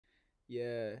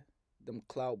Yeah, them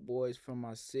clout boys from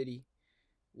my city,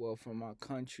 well, from my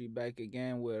country, back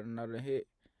again with another hit.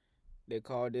 They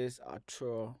call this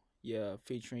Atoro. Yeah,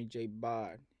 featuring J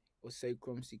Bod.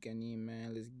 Oseikrom Sikanii,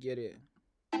 man. Let's get it.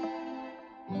 Yeah.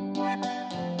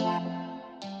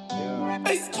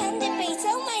 It's Candy Beats,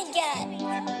 oh my god.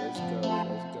 Let's go,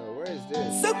 let's go. Where is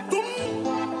this?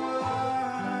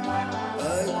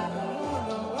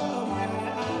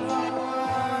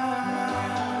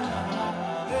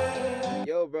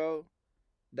 Yo, bro.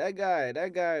 That guy,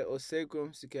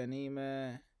 Oseikrom Sikanii,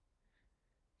 man.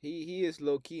 He is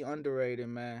low key underrated,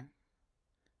 man.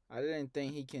 I didn't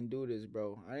think he can do this,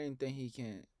 bro. I didn't think he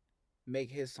can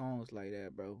make his songs like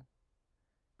that, bro.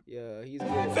 Yeah, he's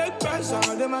good. Fake pressure,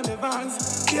 them on the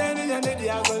vans. DNA and the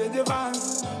got the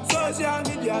vans. Social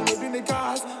media, they bring the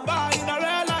cars. But in a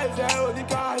real life, they're all the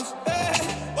cars. Hey,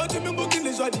 what you mean booking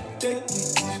is what it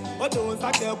takes? What the ones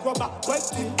that get proper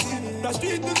question? The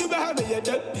street is the behind me, you're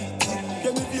dead.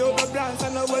 Give me the other brands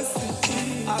and I was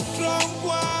see. A strong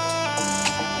one.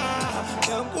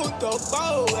 Them put up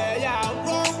power, yeah,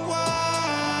 wrong one.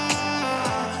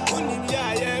 Only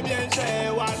yeah, yeah,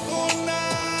 say what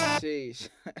Sheesh.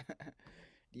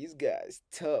 These guys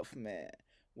tough, man.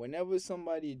 Whenever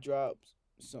somebody drops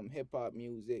some hip hop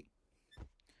music,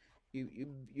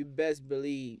 you best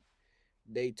believe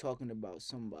they talking about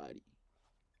somebody.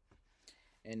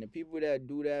 And the people that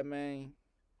do that, man,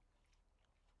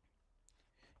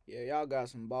 yeah, y'all got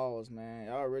some balls, man.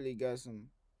 Y'all really got some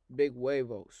big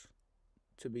huevos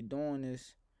to be doing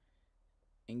this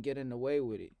and getting away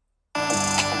with it.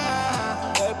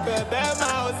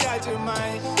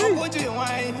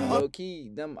 Low key,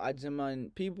 them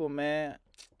Ajaman people, man.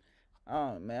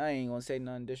 Man, I ain't gonna say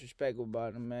nothing disrespectful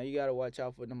about them, man. You gotta watch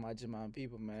out for them Ajaman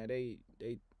people, man.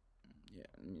 Yeah.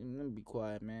 Let me be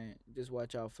quiet, man. Just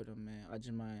watch out for them, man.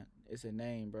 Ajaman, it's a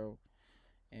name, bro.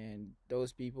 And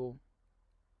those people,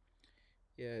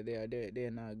 yeah,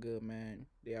 they're not good, man.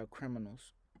 They are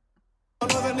criminals.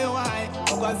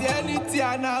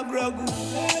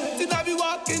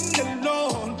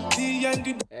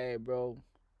 Hey, bro,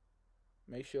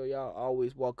 make sure y'all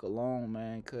always walk alone,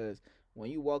 man, because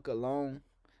when you walk alone,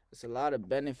 there's a lot of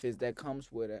benefits that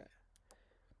comes with that,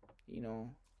 you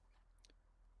know.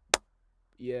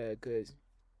 Yeah, because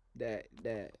that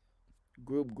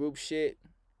group shit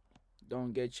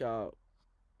don't get y'all,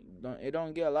 it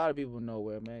don't get a lot of people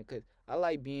nowhere, man, because I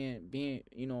like being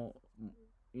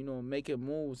making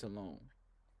moves alone.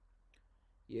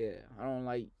 Yeah, I don't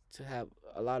like to have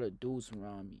a lot of dudes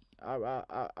around me.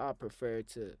 I prefer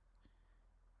to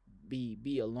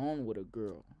be alone with a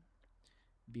girl,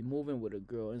 be moving with a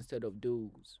girl instead of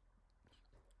dudes.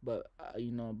 But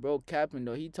bro, capping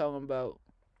though, he talking about,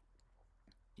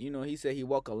 he said he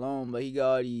walk alone, but he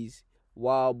got all these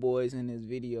wild boys in his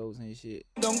videos and shit.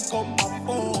 Don't come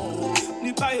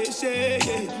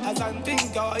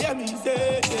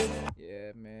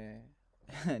yeah, man.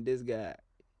 This guy,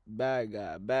 bad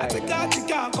guy.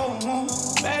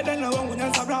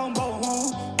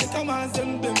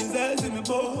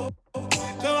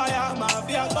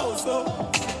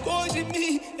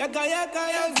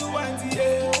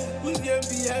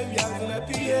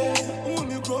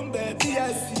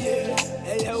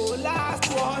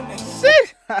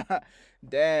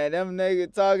 Damn, them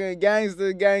niggas talking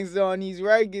gangster on these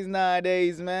records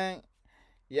nowadays, man.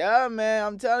 Yeah, man,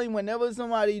 I'm telling you, whenever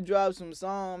somebody drops some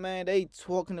song, man, they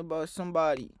talking about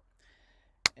somebody.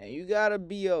 And you gotta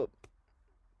be up.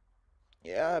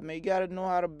 Yeah, man, you gotta know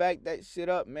how to back that shit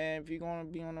up, man. If you're gonna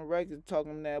be on the record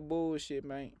talking that bullshit,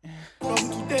 man. From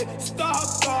today,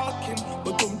 stop talking,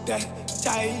 but don't die,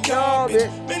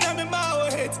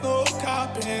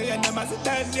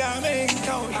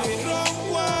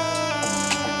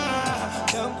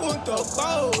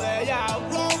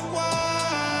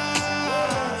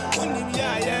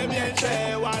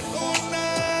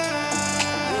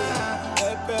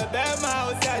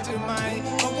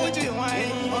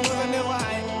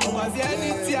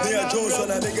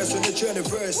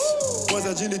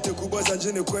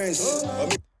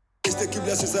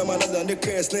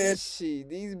 Shit,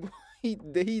 these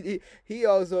he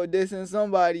also dissing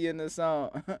somebody in the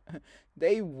song.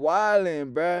 They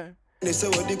wildin', bruh.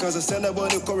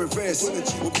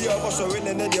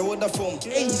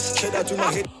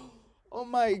 Oh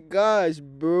my gosh,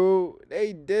 bro.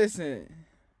 They dissing.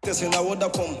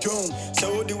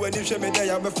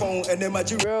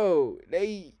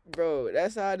 Bro,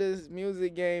 that's how this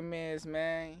music game is,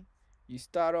 man. You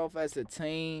start off as a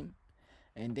team,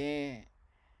 and then,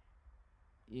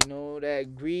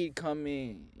 that greed come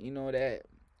in, that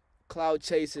cloud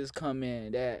chasers come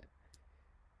in, that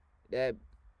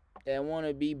want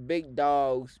to be big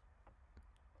dogs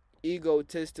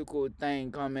egotistical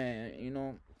thing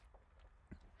coming,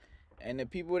 and the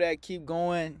people that keep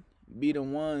going be the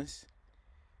ones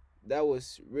that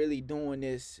was really doing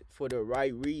this for the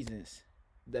right reasons.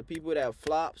 The people that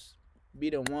flops be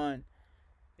the one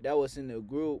that was in the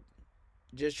group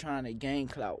just trying to gain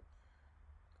clout.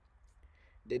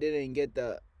 They didn't get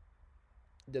the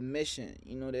mission,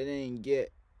 they didn't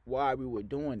get why we were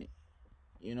doing it,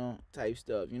 type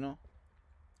stuff. Bro,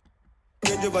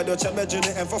 I'm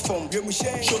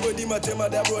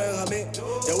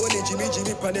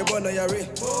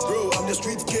the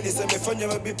street kid, it's a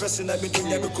big person. I've been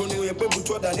doing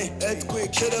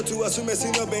earthquake, to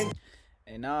assume.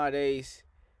 And nowadays,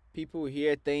 people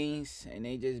hear things and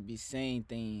they just be saying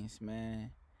things,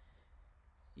 man.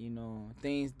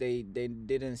 Things they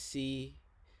didn't see.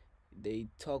 They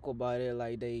talk about it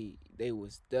like they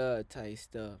was the type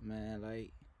stuff, man.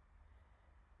 Like,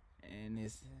 and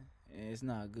it's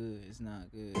not good. It's not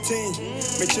good. Make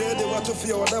sure they want to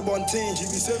feel what I want to change.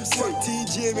 If you say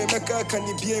TJ, me make a can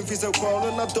you be in physical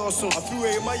corner not Dawson. I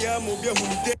feel my yam will be a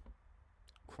holiday.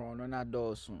 Corner not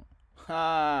Dawson.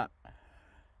 Ha.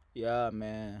 Yeah,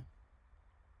 man.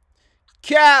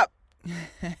 Cap.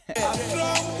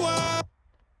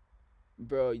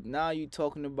 Bro, now you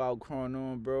talking about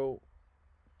Chrono, bro.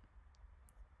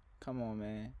 Come on,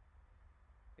 man.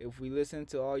 If we listen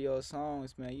to all your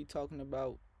songs, man, you talking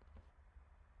about,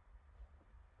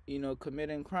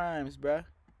 committing crimes, bruh.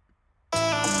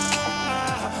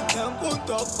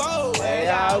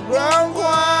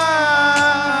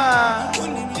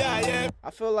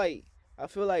 I feel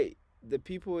like the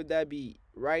people that be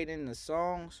writing the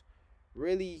songs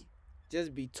really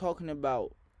just be talking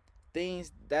about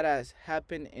things that has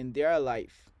happened in their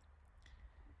life,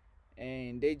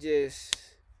 and they just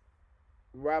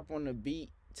rap on the beat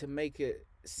to make it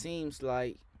seems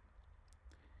like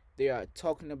they are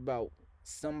talking about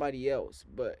somebody else,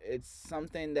 but it's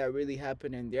something that really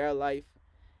happened in their life,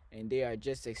 and they are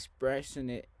just expressing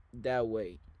it that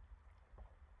way.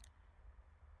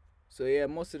 So yeah,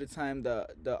 most of the time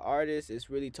the artist is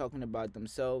really talking about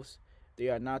themselves. They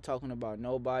are not talking about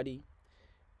nobody.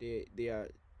 They are,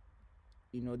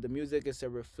 the music is a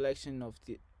reflection of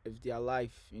their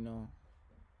life,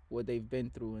 what they've been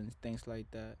through and things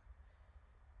like that.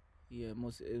 Yeah,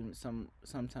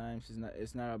 sometimes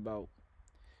it's not about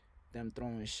them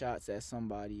throwing shots at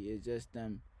somebody. It's just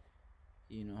them,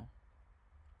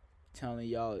 telling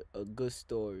y'all a good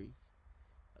story,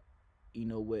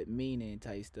 with meaning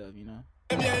type stuff,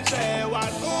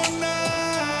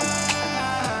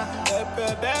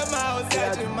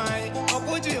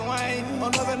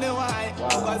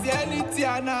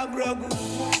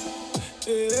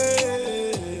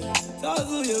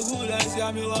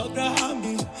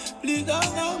 Please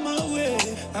don't go my way.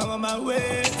 I'm on my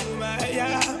way to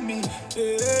Miami.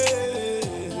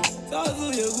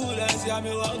 You good and see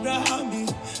me walk around me.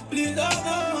 Please don't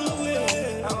go my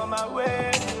way. I'm on my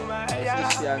way to Miami.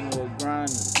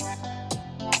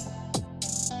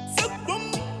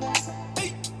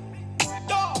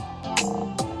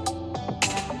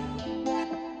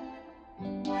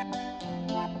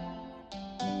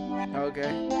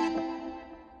 Okay.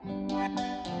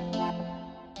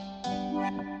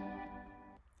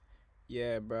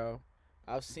 Yeah, bro.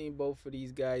 I've seen both of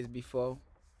these guys before.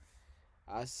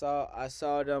 I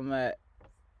saw them at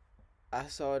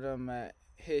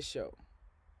his show.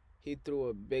 He threw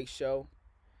a big show,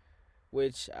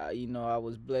 which I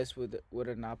was blessed with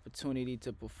an opportunity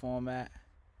to perform at.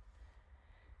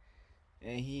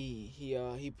 And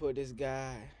he put this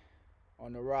guy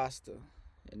on the roster,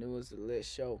 and it was a lit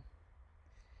show.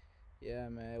 Yeah,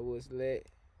 man, it was lit.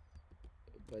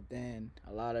 But then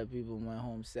a lot of people went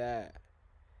home sad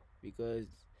because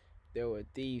there were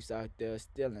thieves out there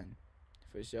stealing.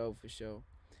 For sure.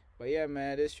 But yeah,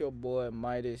 man, this your boy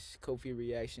Midas, Kofi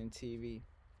Reaction TV.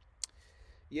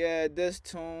 Yeah, this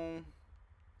tune,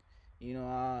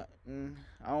 I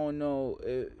don't know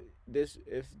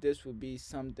if this would be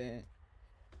something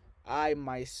I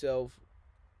myself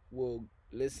will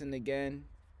listen again,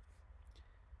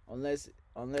 unless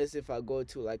if I go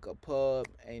to like a pub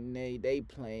and they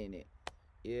playing it.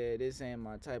 Yeah, this ain't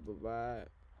my type of vibe.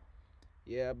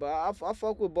 Yeah, but I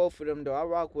fuck with both of them though. I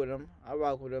rock with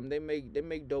them. They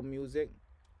make dope music.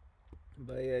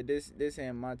 But yeah, this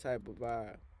ain't my type of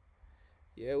vibe.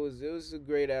 Yeah, it was a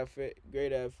great effort.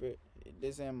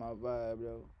 This ain't my vibe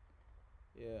though.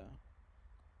 Yeah.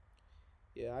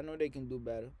 Yeah, I know they can do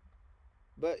better.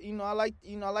 But I like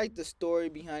the story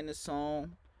behind the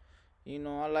song.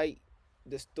 I like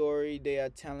the story they are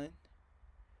telling.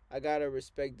 I gotta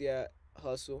respect their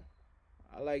hustle.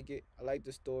 I like it. I like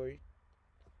the story.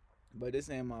 But this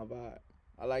ain't my vibe.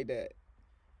 I like that.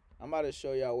 I'm about to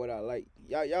show y'all what I like.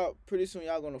 Y'all pretty soon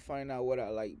y'all gonna find out what I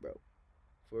like, bro.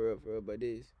 For real, for real. But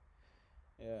this,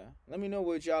 yeah. Let me know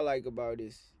what y'all like about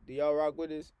this. Do y'all rock with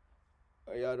this?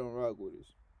 Or y'all don't rock with this?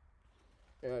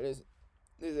 Yeah, this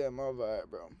is my vibe,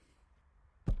 bro.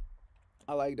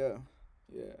 I like that.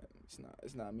 Yeah, it's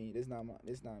not me. This not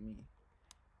me.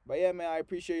 But yeah, man, I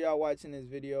appreciate y'all watching this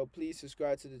video. Please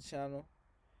subscribe to the channel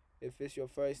if it's your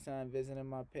first time visiting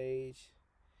my page.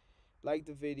 Like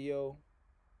the video,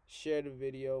 share the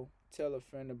video, tell a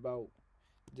friend about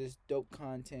this dope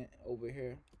content over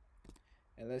here,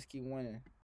 and let's keep winning.